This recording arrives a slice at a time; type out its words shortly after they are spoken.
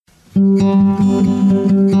Hi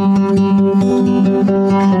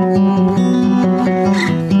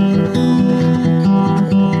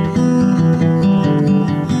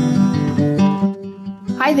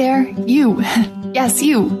there, you. Yes,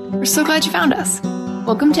 you. We're so glad you found us.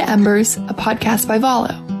 Welcome to Embers, a podcast by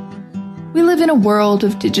Valo. We live in a world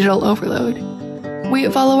of digital overload. We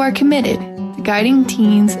at Valo are committed to guiding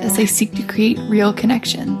teens as they seek to create real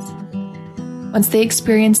connections. Once they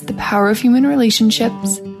experience the power of human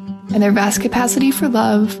relationships and their vast capacity for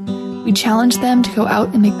love, we challenge them to go out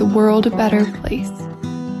and make the world a better place.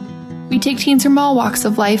 We take teens from all walks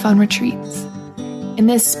of life on retreats. In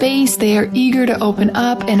this space, they are eager to open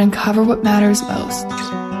up and uncover what matters most.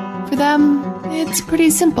 For them, it's pretty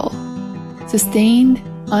simple. Sustained,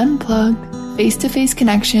 unplugged, face-to-face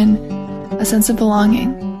connection, a sense of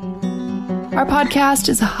belonging. Our podcast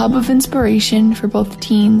is a hub of inspiration for both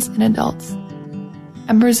teens and adults.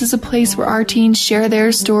 Embers is a place where our teens share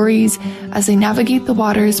their stories as they navigate the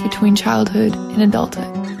waters between childhood and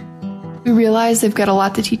adulthood. We realize they've got a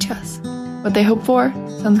lot to teach us. What they hope for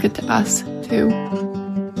sounds good to us, too.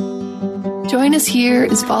 Join us here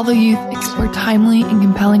as Valo Youth explore timely and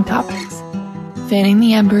compelling topics, fanning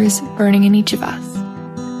the embers burning in each of us.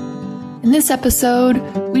 In this episode,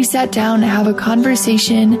 we sat down to have a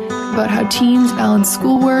conversation about how teens balance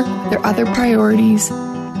schoolwork with their other priorities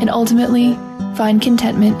and ultimately find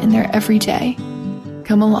contentment in their everyday.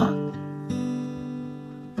 Come along.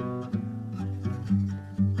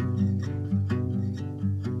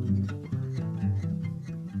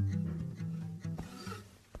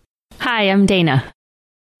 Hi, I'm Dana.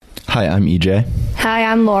 Hi, I'm EJ. Hi,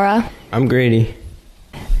 I'm Laura. I'm Grady.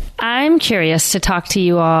 I'm curious to talk to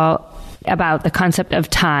you all about the concept of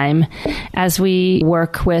time. As we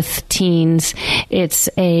work with teens, it's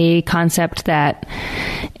a concept that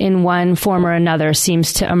in one form or another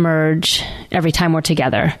seems to emerge every time we're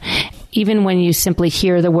together. Even when you simply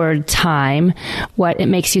hear the word time, what it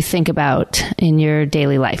makes you think about in your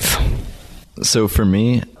daily life. So for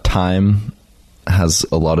me, time has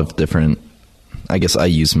a lot of different, I guess I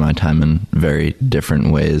use my time in very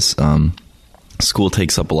different ways. School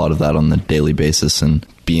takes up a lot of that on the daily basis, and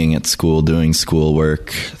being at school, doing schoolwork,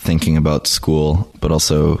 thinking about school, but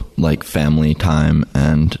also like family time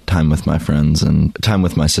and time with my friends and time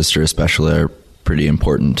with my sister especially are pretty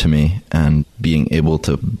important to me. And being able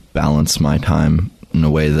to balance my time in a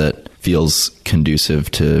way that feels conducive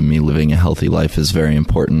to me living a healthy life is very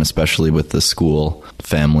important, especially with the school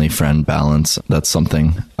family friend balance. That's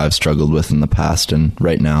something I've struggled with in the past, and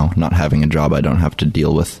right now, not having a job, I don't have to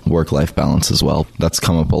deal with work-life balance as well. That's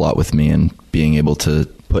come up a lot with me, and being able to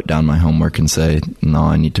put down my homework and say, no,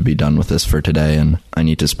 I need to be done with this for today, and I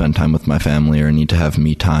need to spend time with my family, or I need to have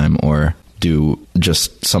me time, or do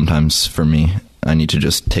just sometimes for me, I need to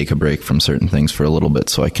just take a break from certain things for a little bit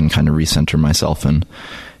so I can kind of recenter myself and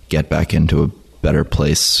get back into a better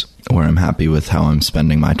place where I'm happy with how I'm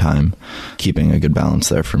spending my time, keeping a good balance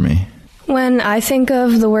there for me. When I think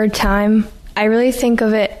of the word time, I really think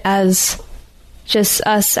of it as just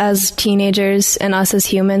us as teenagers and us as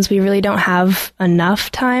humans. We really don't have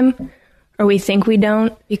enough time, or we think we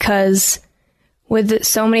don't, because with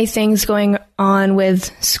so many things going on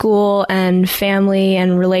with school and family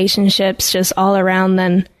and relationships just all around,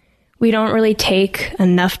 then we don't really take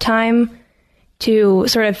enough time to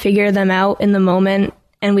sort of figure them out in the moment,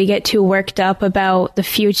 and we get too worked up about the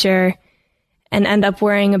future and end up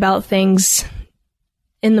worrying about things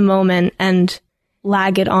in the moment and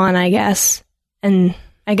lag it on, I guess. And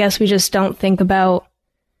I guess we just don't think about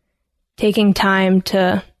taking time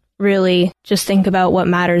to really just think about what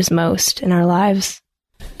matters most in our lives.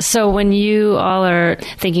 So when you all are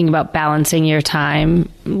thinking about balancing your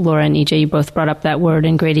time, Laura and EJ, you both brought up that word,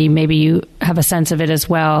 and Grady, maybe you have a sense of it as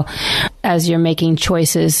well. As you're making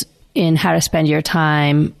choices in how to spend your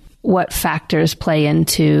time, what factors play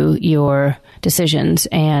into your decisions?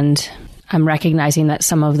 And I'm recognizing that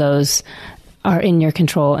some of those are in your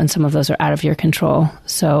control and some of those are out of your control.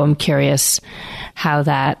 So I'm curious how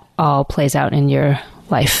that all plays out in your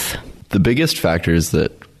life. The biggest factors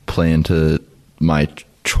that play into my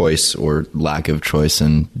choice or lack of choice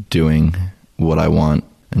in doing what I want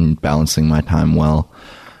and balancing my time well,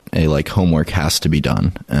 homework has to be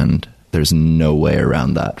done, and there's no way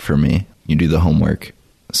around that for me. You do the homework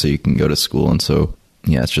so you can go to school, and so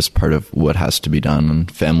yeah, it's just part of what has to be done.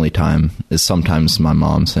 And family time is sometimes my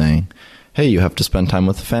mom saying, hey, you have to spend time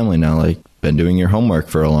with the family now, like been doing your homework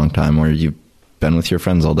for a long time, or you've been with your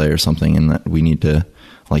friends all day or something, and that we need to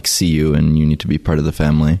see you and you need to be part of the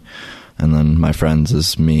family. And then my friends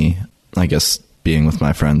is me. I guess being with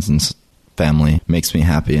my friends and family makes me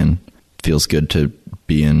happy and feels good to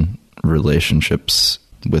be in relationships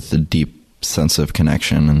with a deep sense of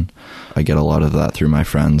connection, and I get a lot of that through my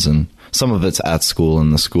friends, and some of it's at school in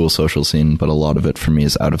the school social scene, but a lot of it for me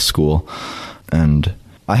is out of school. And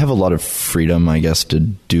I have a lot of freedom, I guess, to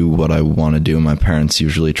do what I want to do. My parents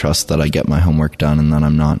usually trust that I get my homework done and that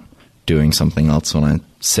I'm not doing something else when I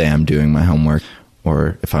say I'm doing my homework.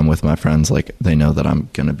 Or if I'm with my friends, like, they know that I'm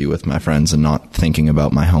going to be with my friends and not thinking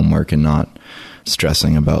about my homework and not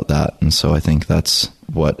stressing about that. And so I think that's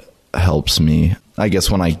what helps me. I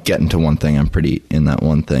guess when I get into one thing, I'm pretty in that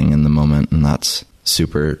one thing in the moment, and that's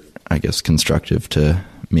super, I guess, constructive to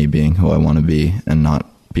me being who I want to be and not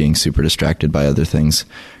being super distracted by other things.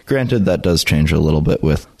 Granted, that does change a little bit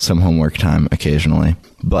with some homework time occasionally,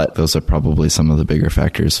 but those are probably some of the bigger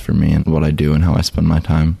factors for me and what I do and how I spend my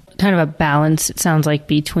time. Kind of a balance, it sounds like,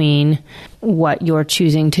 between what you're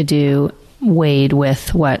choosing to do weighed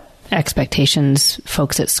with what expectations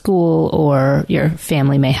folks at school or your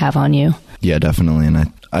family may have on you. Yeah, definitely.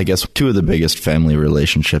 And I guess two of the biggest family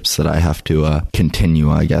relationships that I have to continue,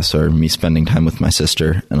 I guess, are me spending time with my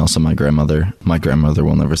sister and also my grandmother. My grandmother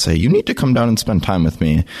will never say, "You need to come down and spend time with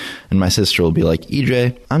me." And my sister will be like,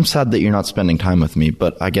 "EJ, I'm sad that you're not spending time with me,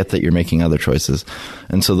 but I get that you're making other choices."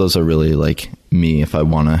 And so those are really like me. If I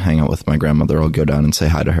want to hang out with my grandmother, I'll go down and say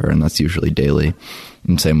hi to her. And that's usually daily.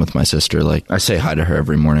 And same with my sister. Like, I say hi to her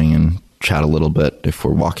every morning and chat a little bit if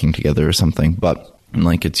we're walking together or something. But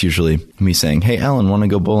like, it's usually me saying, "Hey, Ellen, want to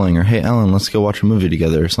go bowling?" Or, "Hey, Ellen, let's go watch a movie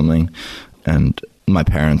together," or something. And my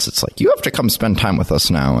parents, it's like, "You have to come spend time with us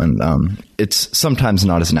now." And it's sometimes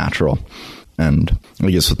not as natural. And I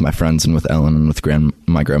guess with my friends and with Ellen and with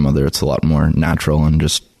my grandmother, it's a lot more natural and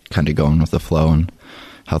just kind of going with the flow and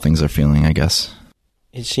how things are feeling, I guess.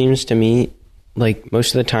 It seems to me like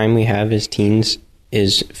most of the time we have as teens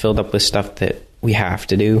is filled up with stuff that we have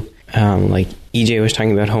to do. Like EJ was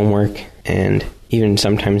talking about homework, and even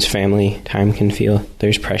sometimes family time can feel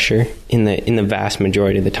there's pressure in the vast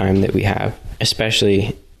majority of the time that we have,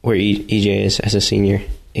 especially where EJ is as a senior.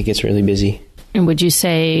 It gets really busy. And would you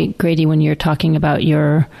say, Grady, when you're talking about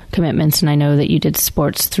your commitments, and I know that you did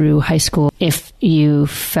sports through high school, if you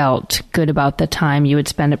felt good about the time you would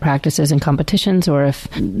spend at practices and competitions, or if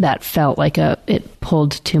that felt like it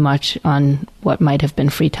pulled too much on what might have been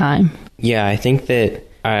free time? Yeah, I think that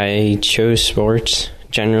I chose sports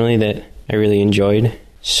generally that I really enjoyed.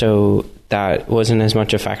 So that wasn't as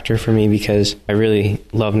much a factor for me because I really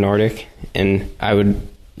love Nordic, and I would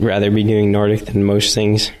rather be doing Nordic than most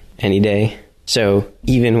things any day. So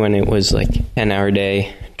even when it was like 10-hour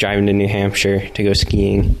day, driving to New Hampshire to go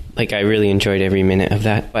skiing, like, I really enjoyed every minute of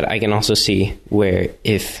that. But I can also see where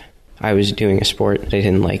if I was doing a sport that I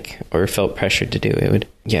didn't like or felt pressured to do,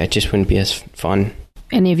 it just wouldn't be as fun.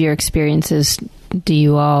 Any of your experiences, do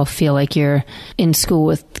you all feel like you're in school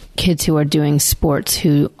with kids who are doing sports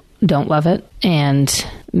who don't love it? And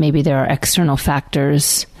maybe there are external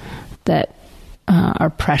factors that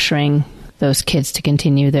are pressuring those kids to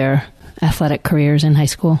continue their athletic careers in high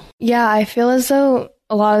school? Yeah, I feel as though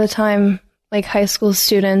a lot of the time, like high school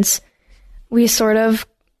students, we sort of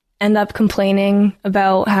end up complaining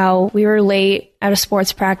about how we were late at a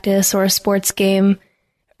sports practice or a sports game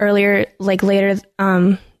later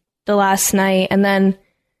the last night, and then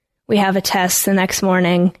we have a test the next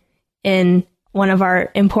morning in one of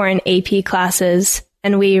our important AP classes,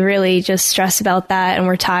 and we really just stress about that, and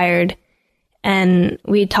we're tired, and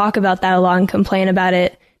we talk about that a lot and complain about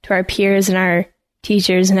it to our peers and our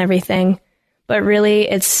teachers and everything. But really,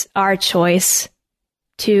 it's our choice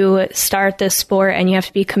to start this sport, and you have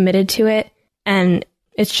to be committed to it. And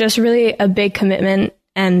it's just really a big commitment,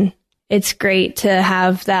 and it's great to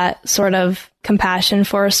have that sort of compassion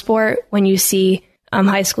for a sport when you see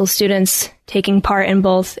high school students taking part in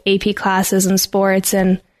both AP classes and sports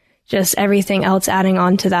and just everything else adding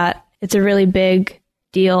on to that. It's a really big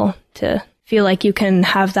deal to feel like you can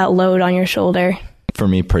have that load on your shoulder. For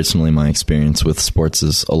me personally, my experience with sports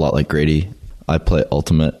is a lot like Grady. I play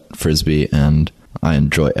ultimate frisbee, and I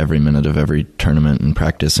enjoy every minute of every tournament and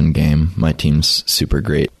practice and game. My team's super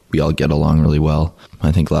great. We all get along really well.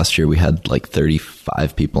 I think last year we had like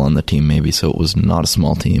 35 people on the team maybe, so it was not a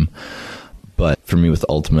small team. But for me with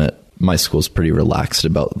ultimate, my school's pretty relaxed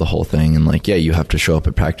about the whole thing. And like, yeah, you have to show up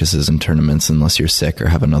at practices and tournaments unless you're sick or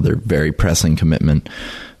have another very pressing commitment.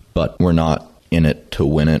 But we're not in it to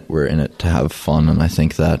win it. We're in it to have fun. And I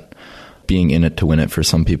think that being in it to win it for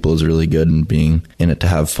some people is really good, and being in it to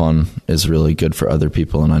have fun is really good for other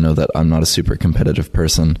people. And I know that I'm not a super competitive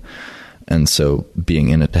person. And so being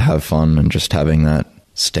in it to have fun and just having that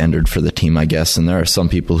standard for the team, I guess. And there are some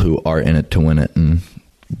people who are in it to win it and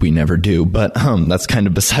we never do, but that's kind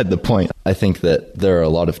of beside the point. I think that there are a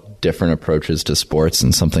lot of different approaches to sports,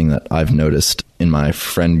 and something that I've noticed in my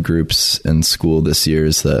friend groups in school this year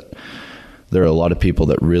is that there are a lot of people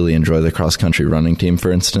that really enjoy the cross-country running team,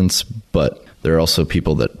 for instance, but there are also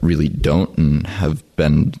people that really don't and have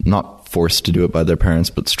been not forced to do it by their parents,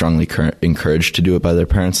 but strongly encouraged to do it by their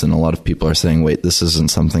parents. And a lot of people are saying, wait, this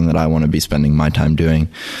isn't something that I want to be spending my time doing.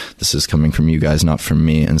 This is coming from you guys, not from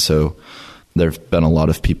me. And so there have been a lot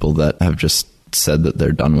of people that have just said that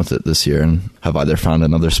they're done with it this year and have either found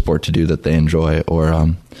another sport to do that they enjoy,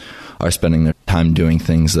 or are spending their time doing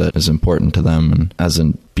things that is important to them, and as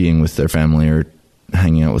in being with their family or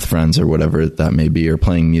hanging out with friends or whatever that may be, or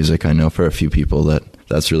playing music. I know for a few people that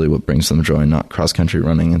that's really what brings them joy, not cross-country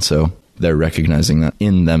running. And so they're recognizing that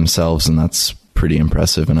in themselves, and that's pretty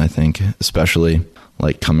impressive. And I think especially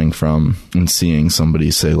like coming from and seeing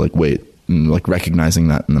somebody say like, wait, and like recognizing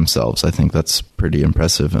that in themselves, I think that's pretty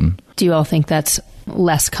impressive. And do you all think that's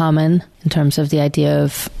less common in terms of the idea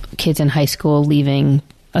of kids in high school leaving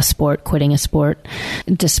a sport, quitting a sport,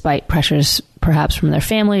 despite pressures perhaps from their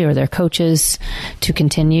family or their coaches to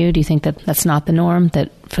continue? Do you think that that's not the norm,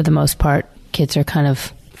 that for the most part, kids are kind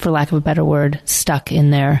of, for lack of a better word, stuck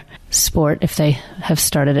in their sport if they have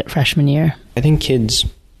started it freshman year? I think kids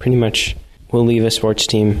pretty much will leave a sports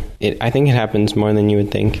team. I think it happens more than you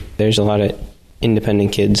would think. There's a lot of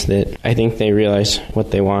independent kids that I think they realize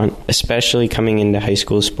what they want, especially coming into high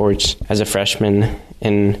school sports as a freshman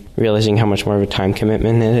and realizing how much more of a time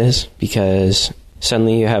commitment it is, because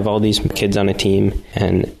suddenly you have all these kids on a team,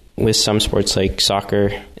 and with some sports like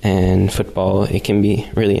soccer and football, it can be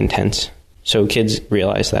really intense. So kids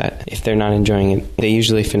realize that if they're not enjoying it, they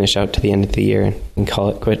usually finish out to the end of the year and call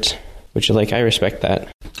it quits, which I respect that.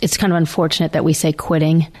 It's kind of unfortunate that we say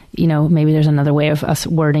quitting. You know, maybe there's another way of us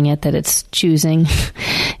wording it, that it's choosing.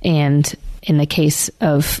 And in the case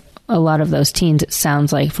of a lot of those teens, it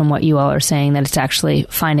sounds like from what you all are saying that it's actually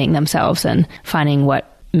finding themselves and finding what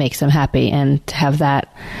makes them happy, and to have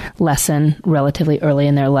that lesson relatively early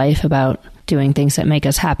in their life about doing things that make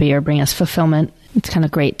us happy or bring us fulfillment. It's kind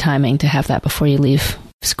of great timing to have that before you leave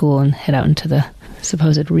school and head out into the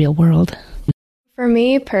supposed real world. For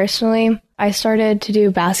me personally, I started to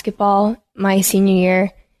do basketball my senior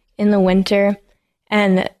year in the winter,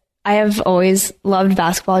 and I have always loved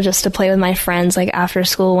basketball just to play with my friends, like after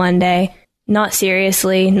school one day, not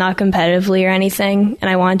seriously, not competitively or anything, and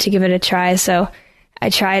I wanted to give it a try. So I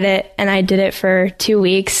tried it, and I did it for 2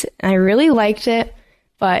 weeks, and I really liked it,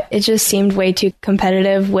 but it just seemed way too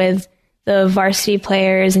competitive with the varsity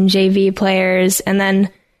players and JV players, and then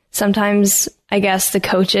sometimes I guess the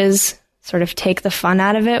coaches sort of take the fun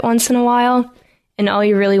out of it once in a while, and all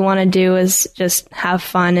you really want to do is just have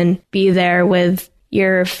fun and be there with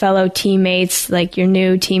your fellow teammates, like your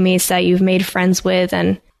new teammates that you've made friends with,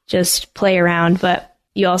 and just play around, but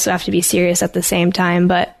you also have to be serious at the same time.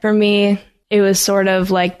 But for me, it was sort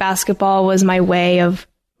of like basketball was my way of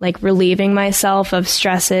like relieving myself of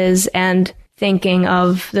stresses and thinking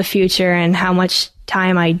of the future and how much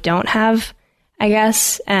time I don't have, I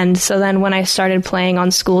guess. And so then when I started playing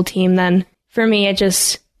on school team, then for me, it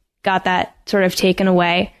just got that sort of taken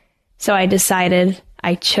away. So I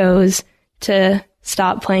chose to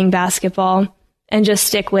stop playing basketball and just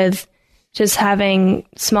stick with just having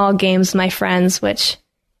small games with my friends, which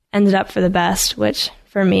ended up for the best, which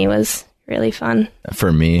for me was really fun.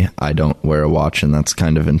 For me, I don't wear a watch, and that's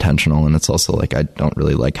kind of intentional. And it's also like I don't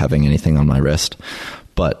really like having anything on my wrist.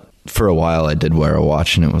 But for a while, I did wear a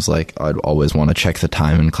watch, and it was like I'd always want to check the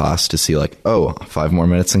time in class to see like, oh, 5 more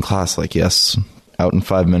minutes in class. Like, yes, out in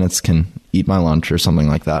 5 minutes can eat my lunch or something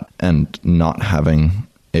like that. And not having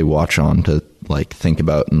a watch on to like think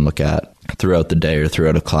about and look at throughout the day or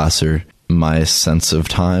throughout a class, or my sense of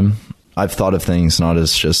time. I've thought of things not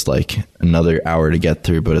as just like another hour to get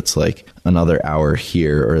through, but it's like another hour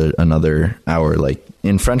here or another hour like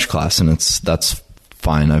in French class. And that's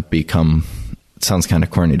fine. I've become, it sounds kind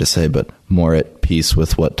of corny to say, but more at peace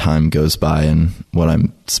with what time goes by and what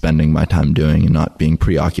I'm spending my time doing, and not being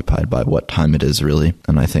preoccupied by what time it is really.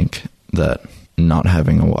 And I think that not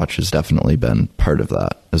having a watch has definitely been part of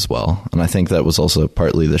that as well. And I think that was also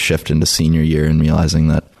partly the shift into senior year and realizing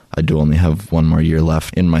that I do only have 1 more year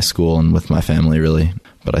left in my school and with my family, really.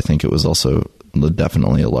 But I think it was also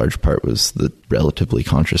definitely a large part was the relatively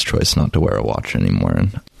conscious choice not to wear a watch anymore.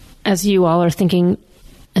 And as you all are thinking,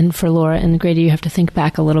 and for Laura and Grady, you have to think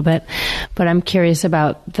back a little bit, but I'm curious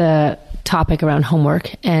about the topic around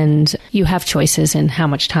homework. And you have choices in how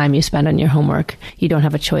much time you spend on your homework. You don't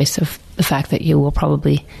have a choice of the fact that you will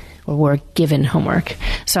probably or were given homework.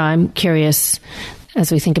 So I'm curious,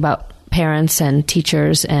 as we think about parents and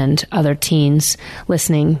teachers and other teens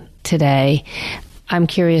listening today, I'm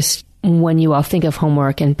curious, when you all think of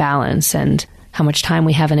homework and balance and how much time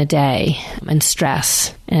we have in a day and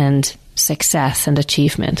stress and success and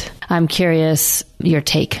achievement, I'm curious your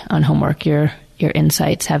take on homework, your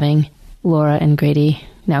insights, having Laura and Grady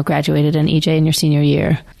now graduated and EJ in your senior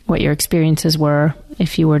year, what your experiences were.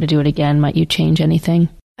 If you were to do it again, might you change anything?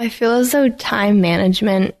 I feel as though time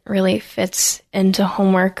management really fits into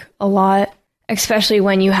homework a lot, especially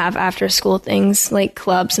when you have after school things like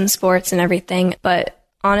clubs and sports and everything. But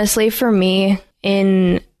honestly, for me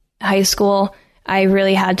in high school, I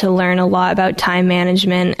really had to learn a lot about time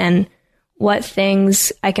management and what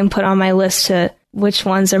things I can put on my list to which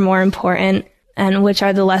ones are more important and which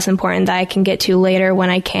are the less important that I can get to later when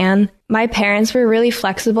I can. My parents were really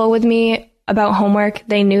flexible with me about homework.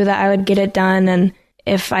 They knew that I would get it done, and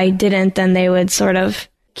if I didn't, then they would sort of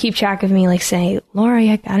keep track of me, like say, Laura,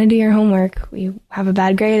 you gotta do your homework. We have a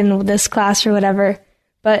bad grade in this class or whatever.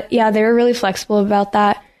 But yeah, they were really flexible about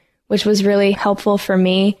that, which was really helpful for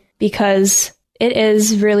me because it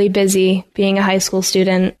is really busy being a high school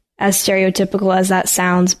student, as stereotypical as that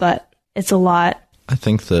sounds, but it's a lot. I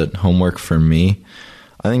think that homework for me,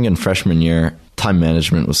 I think in freshman year, time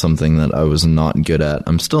management was something that I was not good at.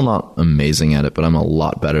 I'm still not amazing at it, but I'm a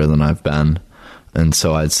lot better than I've been. And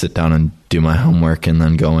so I'd sit down and do my homework and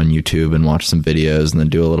then go on YouTube and watch some videos and then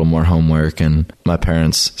do a little more homework. And my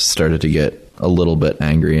parents started to get a little bit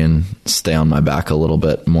angry and stay on my back a little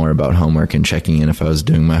bit more about homework and checking in if I was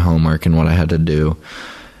doing my homework and what I had to do.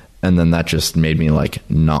 And then that just made me like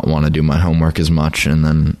not want to do my homework as much. And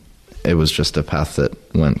then it was just a path that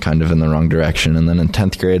went kind of in the wrong direction. And then in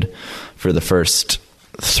 10th grade, for the first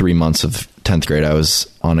 3 months of 10th grade, I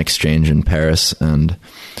was on exchange in Paris, and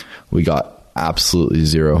we got absolutely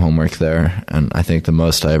zero homework there. And I think the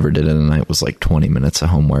most I ever did in a night was like 20 minutes of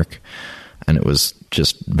homework. And it was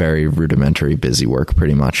just very rudimentary, busy work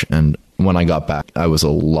pretty much. And when I got back, I was a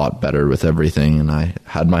lot better with everything. And I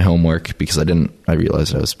had my homework because I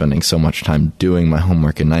realized I was spending so much time doing my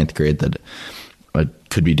homework in 9th grade that I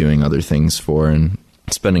could be doing other things for and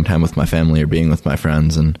spending time with my family or being with my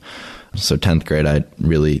friends. And so 10th grade, I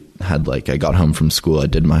really had I got home from school, I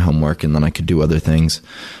did my homework, and then I could do other things.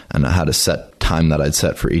 And I had a set time that I'd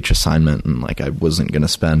set for each assignment. And I wasn't going to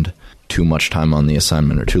spend too much time on the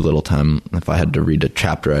assignment or too little time. If I had to read a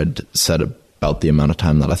chapter, I'd set about the amount of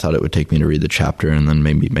time that I thought it would take me to read the chapter and then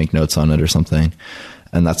maybe make notes on it or something.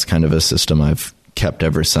 And that's kind of a system I've kept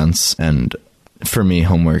ever since. And for me,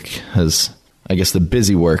 homework I guess the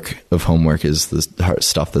busy work of homework is the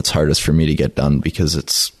stuff that's hardest for me to get done because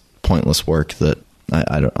it's pointless work that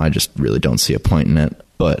I just really don't see a point in it.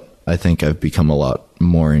 But I think I've become a lot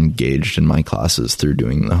more engaged in my classes through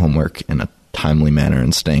doing the homework in a timely manner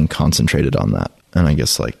and staying concentrated on that. And I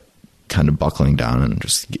guess kind of buckling down and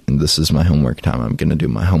just, this is my homework time. I'm going to do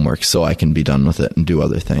my homework so I can be done with it and do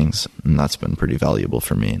other things. And that's been pretty valuable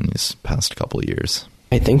for me in these past couple of years.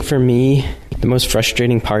 I think for me, the most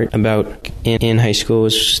frustrating part about in high school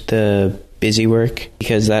was the busy work,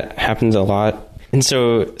 because that happens a lot. And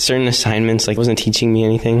so certain assignments, wasn't teaching me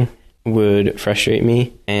anything, would frustrate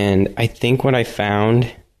me. And I think what I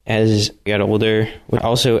found as I got older,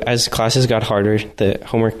 also as classes got harder, the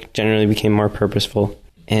homework generally became more purposeful.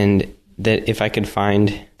 And that if I could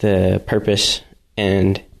find the purpose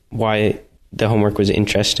and why the homework was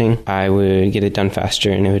interesting, I would get it done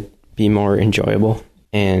faster and it would be more enjoyable.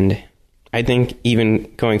 And I think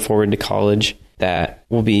even going forward to college, that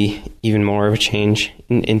will be even more of a change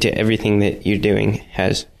into everything that you're doing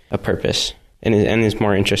has a purpose and is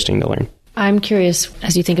more interesting to learn. I'm curious,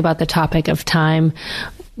 as you think about the topic of time,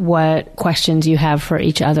 what questions you have for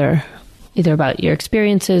each other, either about your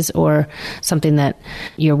experiences or something that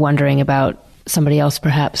you're wondering about somebody else,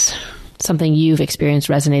 perhaps something you've experienced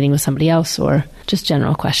resonating with somebody else, or just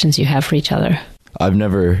general questions you have for each other. I've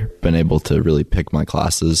never been able to really pick my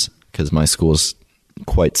classes because my school's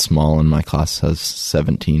quite small and my class has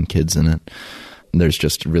 17 kids in it. There's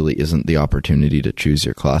just really isn't the opportunity to choose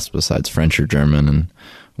your class besides French or German and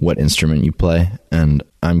what instrument you play. And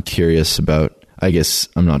I'm curious about, I guess,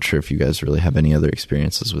 I'm not sure if you guys really have any other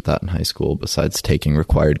experiences with that in high school besides taking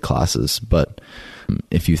required classes. But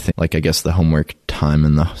if you think, I guess the homework time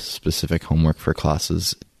and the specific homework for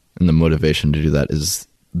classes and the motivation to do that is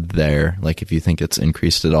there, if you think it's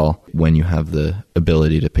increased at all when you have the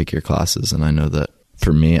ability to pick your classes. And I know that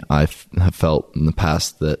for me, I have felt in the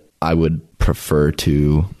past that I would prefer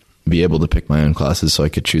to be able to pick my own classes so I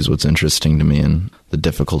could choose what's interesting to me and the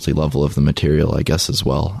difficulty level of the material, I guess, as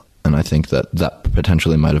well. And I think that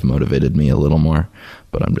potentially might have motivated me a little more,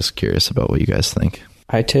 but I'm just curious about what you guys think.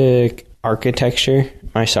 I took architecture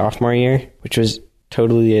my sophomore year, which was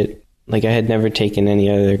totally it. Like, I had never taken any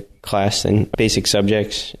other class than basic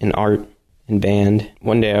subjects in art and band.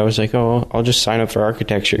 One day I was like, oh, I'll just sign up for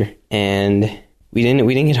architecture. And we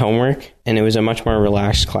didn't get homework, and it was a much more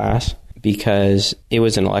relaxed class because it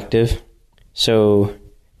was an elective. So,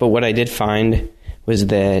 but what I did find was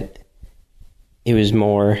that it was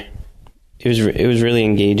really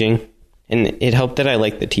engaging, and it helped that I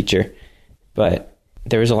liked the teacher, but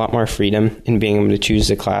there was a lot more freedom in being able to choose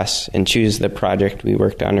the class and choose the project we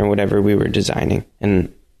worked on or whatever we were designing.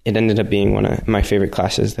 And it ended up being one of my favorite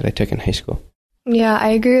classes that I took in high school. Yeah, I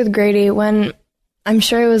agree with Grady. When I'm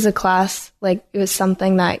sure it was a class, like it was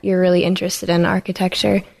something that you're really interested in,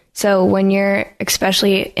 architecture. So when you're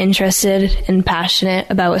especially interested and passionate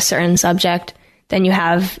about a certain subject, then you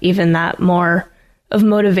have even that more of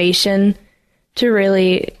motivation to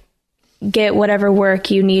really get whatever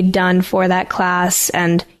work you need done for that class,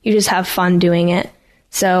 and you just have fun doing it.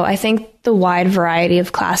 So I think the wide variety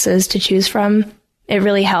of classes to choose from, it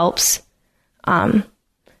really helps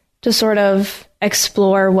to sort of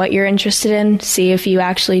explore what you're interested in, see if you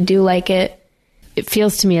actually do like it. It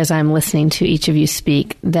feels to me as I'm listening to each of you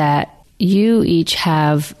speak that you each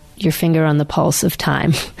have your finger on the pulse of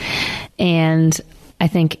time. And I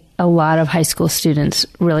think a lot of high school students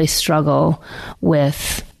really struggle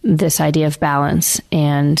with this idea of balance.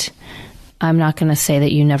 And I'm not going to say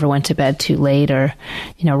that you never went to bed too late or,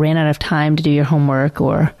 ran out of time to do your homework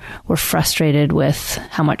or were frustrated with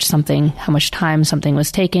how much time something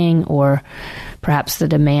was taking, or perhaps the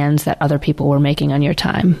demands that other people were making on your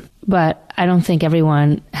time. But I don't think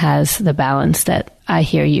everyone has the balance that I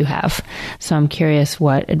hear you have. So I'm curious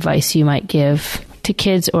what advice you might give to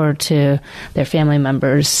kids or to their family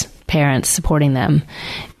members, parents, supporting them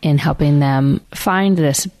in helping them find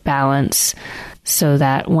this balance so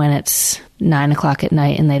that when it's 9 o'clock at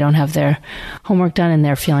night and they don't have their homework done and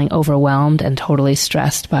they're feeling overwhelmed and totally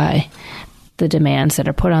stressed by the demands that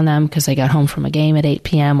are put on them because they got home from a game at 8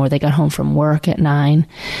 p.m. or they got home from work at 9.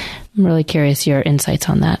 I'm really curious your insights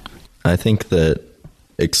on that. I think that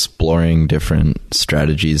exploring different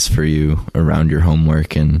strategies for you around your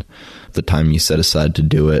homework and the time you set aside to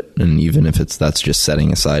do it, and even if that's just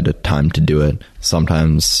setting aside a time to do it.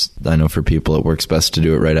 Sometimes I know for people it works best to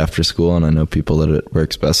do it right after school, and I know people that it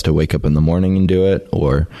works best to wake up in the morning and do it,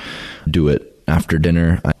 or do it after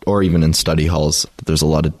dinner, or even in study halls. There's a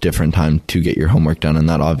lot of different time to get your homework done, and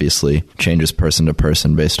that obviously changes person to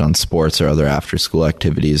person based on sports or other after-school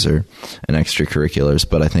activities and extracurriculars.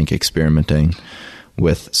 But I think experimenting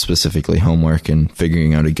with specifically homework and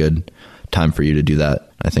figuring out a good time for you to do that,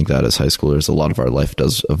 I think that as high schoolers, a lot of our life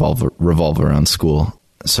does revolve around school.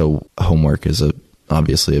 So homework is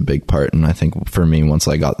obviously a big part. And I think for me, once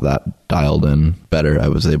I got that dialed in better, I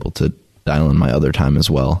was able to dial in my other time as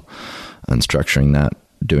well and structuring that,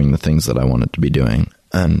 doing the things that I wanted to be doing.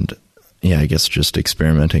 And yeah, I guess just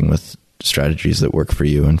experimenting with strategies that work for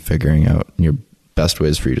you and figuring out your best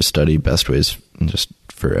ways for you to study, best ways just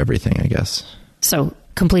for everything, I guess. So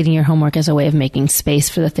completing your homework as a way of making space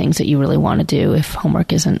for the things that you really want to do if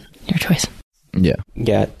homework isn't your choice. Yeah.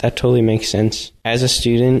 Yeah, that totally makes sense. As a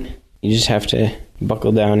student, you just have to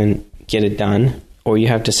buckle down and get it done, or you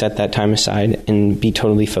have to set that time aside and be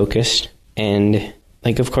totally focused. And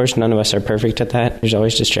of course, none of us are perfect at that. There's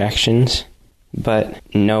always distractions, but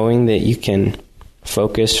knowing that you can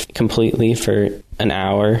focus completely for an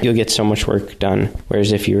hour, you'll get so much work done.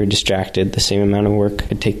 Whereas if you were distracted, the same amount of work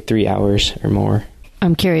could take 3 hours or more.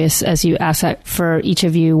 I'm curious, as you asked that for each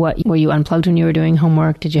of you, were you unplugged when you were doing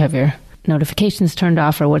homework? Did you have your notifications turned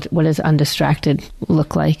off, or what does undistracted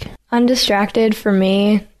look like? Undistracted for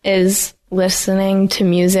me is listening to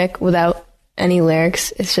music without any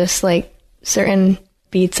lyrics. It's just like certain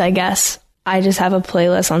beats, I guess. I just have a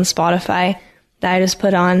playlist on Spotify that I just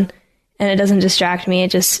put on, and it doesn't distract me. It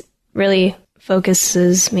just really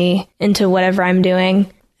focuses me into whatever I'm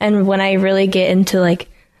doing. And when I really get into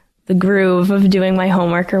the groove of doing my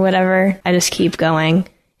homework or whatever, I just keep going.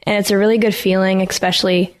 And it's a really good feeling,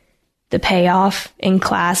 especially the payoff in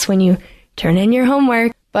class when you turn in your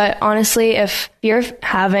homework. But honestly, if you're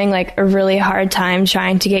having a really hard time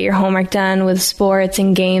trying to get your homework done with sports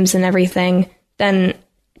and games and everything, then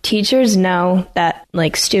teachers know that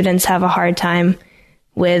students have a hard time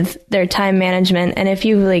with their time management. And if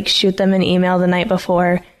you shoot them an email the night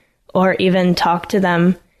before or even talk to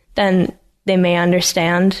them, then they may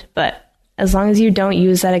understand. But as long as you don't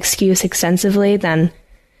use that excuse extensively, then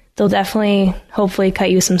they'll definitely hopefully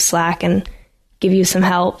cut you some slack and give you some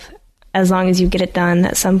help as long as you get it done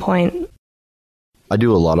at some point. I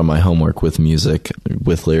do a lot of my homework with music,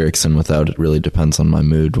 with lyrics and without. It really depends on my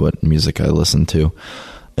mood, what music I listen to.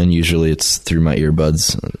 and usually it's through my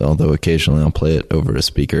earbuds, although occasionally I'll play it over a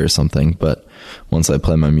speaker or something. But once I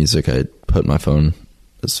play my music, I put my phone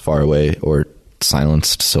as far away or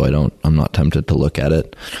silenced so I'm not tempted to look at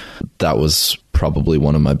it. That was probably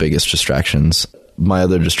one of my biggest distractions. My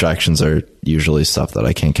other distractions are usually stuff that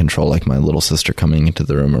I can't control, like my little sister coming into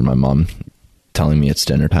the room or my mom telling me it's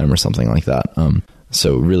dinner time or something like that.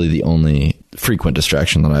 So really the only frequent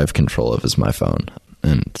distraction that I have control of is my phone,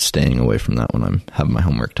 and staying away from that when I'm having my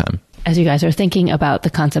homework time. As you guys are thinking about the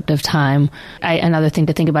concept of time, another thing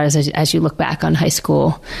to think about is as you look back on high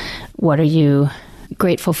school, what are you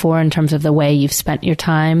grateful for in terms of the way you've spent your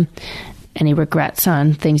time? Any regrets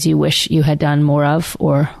on things you wish you had done more of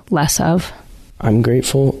or less of? I'm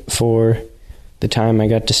grateful for the time I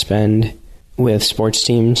got to spend with sports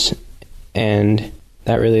teams, and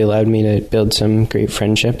that really allowed me to build some great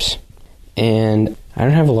friendships. And I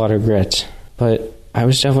don't have a lot of regrets, but I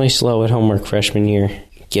was definitely slow at homework freshman year.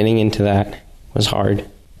 Getting into that was hard,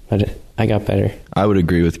 but I got better. I would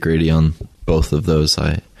agree with Grady on both of those.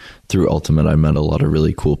 Through Ultimate, I met a lot of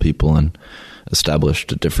really cool people and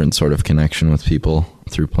established a different sort of connection with people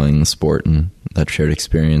through playing the sport and that shared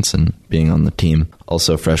experience and being on the team.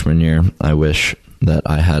 Also, freshman year, I wish that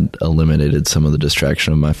I had eliminated some of the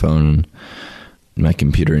distraction of my phone and my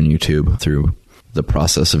computer and YouTube. Through the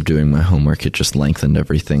process of doing my homework, it just lengthened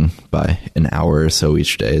everything by an hour or so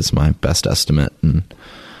each day is my best estimate. And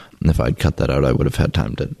if I'd cut that out, I would have had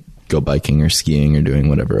time to go biking or skiing or doing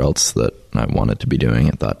whatever else that I wanted to be doing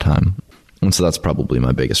at that time. And so that's probably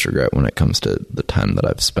my biggest regret when it comes to the time that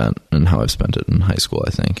I've spent and how I've spent it in high school,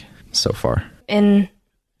 I think, so far. In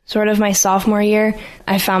sort of my sophomore year,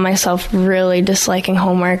 I found myself really disliking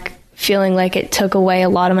homework, feeling like it took away a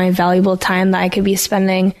lot of my valuable time that I could be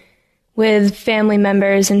spending with family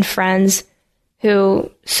members and friends who,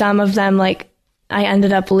 some of them, like, I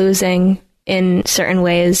ended up losing in certain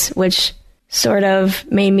ways, which sort of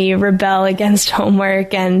made me rebel against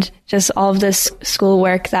homework and just all of this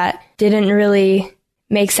schoolwork that didn't really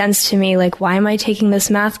make sense to me. Like, why am I taking this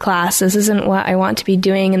math class? This isn't what I want to be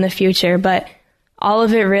doing in the future. But all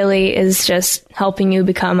of it really is just helping you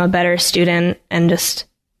become a better student and just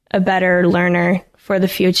a better learner for the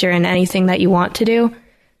future and anything that you want to do.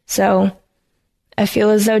 So I feel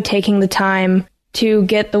as though taking the time to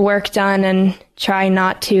get the work done and try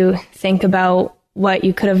not to think about what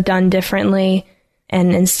you could have done differently,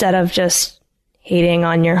 and instead of just hating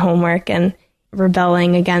on your homework and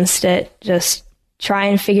rebelling against it, just try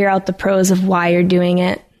and figure out the pros of why you're doing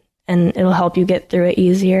it, and it'll help you get through it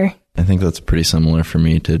easier. I think that's pretty similar for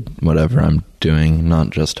me to whatever I'm doing, not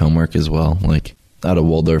just homework as well. Like, out of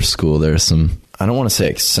Waldorf school, there's some, I don't want to say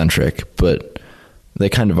eccentric, but they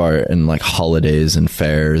kind of are in like holidays and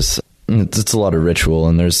fairs. It's a lot of ritual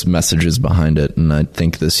and there's messages behind it. And I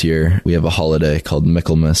think this year we have a holiday called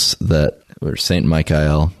Michaelmas where Saint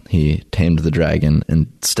Michael, he tamed the dragon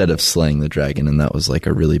instead of slaying the dragon. And that was like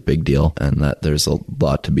a really big deal. And that there's a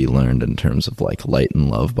lot to be learned in terms of like light and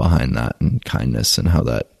love behind that and kindness and how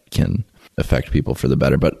that can affect people for the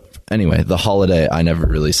better. But anyway, the holiday I never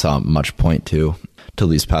really saw much point to till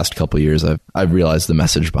these past couple of years. I've realized the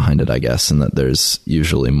message behind it, I guess, and that there's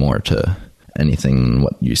usually more to anything than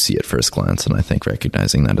what you see at first glance. And I think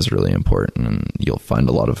recognizing that is really important, and you'll find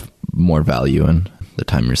a lot of more value in the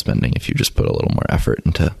time you're spending if you just put a little more effort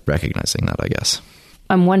into recognizing that, I guess.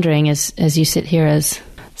 I'm wondering, as you sit here as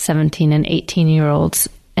 17 and 18-year-olds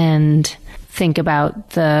and think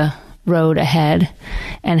about the road ahead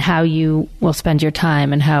and how you will spend your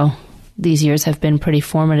time and how these years have been pretty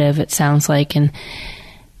formative, it sounds like, and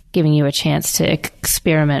giving you a chance to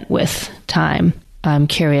experiment with time. I'm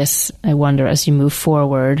curious, I wonder, as you move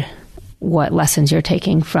forward, what lessons you're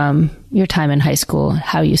taking from your time in high school,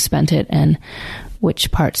 how you spent it, and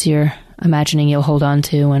which parts you're imagining you'll hold on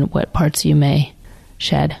to and what parts you may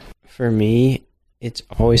shed. For me, it's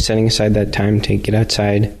always setting aside that time to get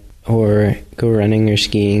outside or go running or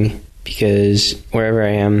skiing, because wherever I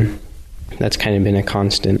am, that's kind of been a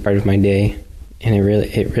constant part of my day, and it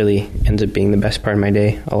really ends up being the best part of my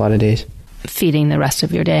day a lot of days. Feeding the rest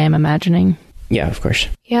of your day, I'm imagining. Yeah, of course.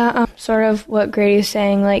 Yeah, sort of what Grady's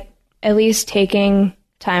saying, like at least taking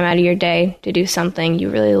time out of your day to do something you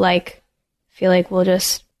really like, feel like will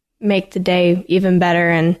just make the day even better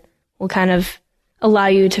and will kind of allow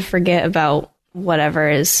you to forget about whatever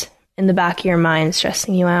is in the back of your mind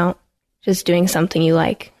stressing you out. Just doing something you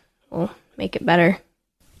like will make it better.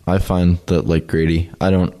 I find that, like Grady, I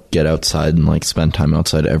don't get outside and like spend time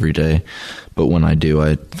outside every day, but when I do,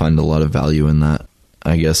 I find a lot of value in that.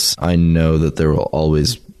 I guess I know that there will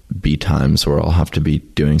always be times where I'll have to be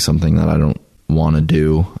doing something that I don't want to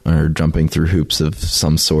do, or jumping through hoops of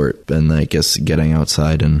some sort. And I guess getting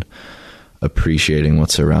outside and appreciating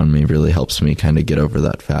what's around me really helps me kind of get over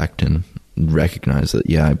that fact and recognize that,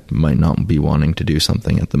 I might not be wanting to do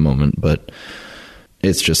something at the moment, but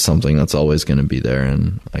it's just something that's always going to be there.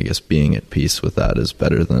 And I guess being at peace with that is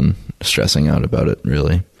better than stressing out about it,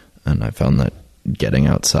 really. And I found that getting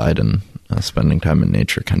outside and spending time in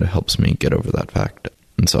nature kind of helps me get over that fact.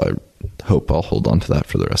 And so I hope I'll hold on to that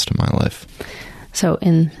for the rest of my life. So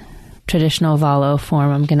in traditional Valo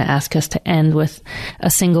form, I'm going to ask us to end with a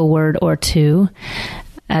single word or two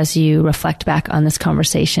as you reflect back on this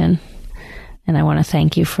conversation. And I want to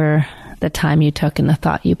thank you for the time you took and the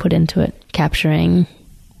thought you put into it, capturing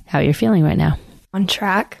how you're feeling right now. On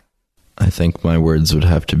track. I think my words would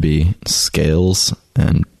have to be scales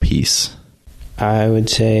and peace. I would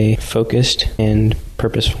say focused and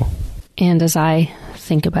purposeful. And as I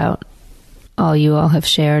think about all you all have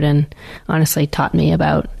shared and honestly taught me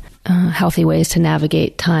about healthy ways to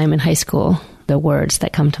navigate time in high school, the words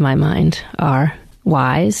that come to my mind are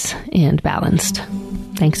wise and balanced.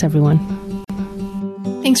 Thanks, everyone.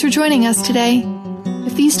 Thanks for joining us today.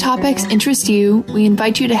 If these topics interest you, we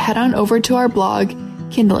invite you to head on over to our blog,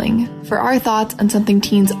 Kindling, for our thoughts on something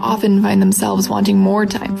teens often find themselves wanting more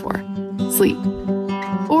time for: sleep.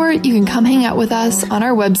 Or you can come hang out with us on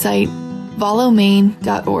our website,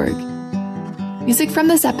 valomaine.org. Music from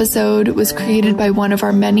this episode was created by one of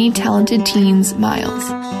our many talented teens,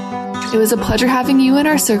 Miles. It was a pleasure having you in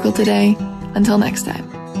our circle today. Until next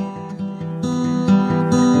time.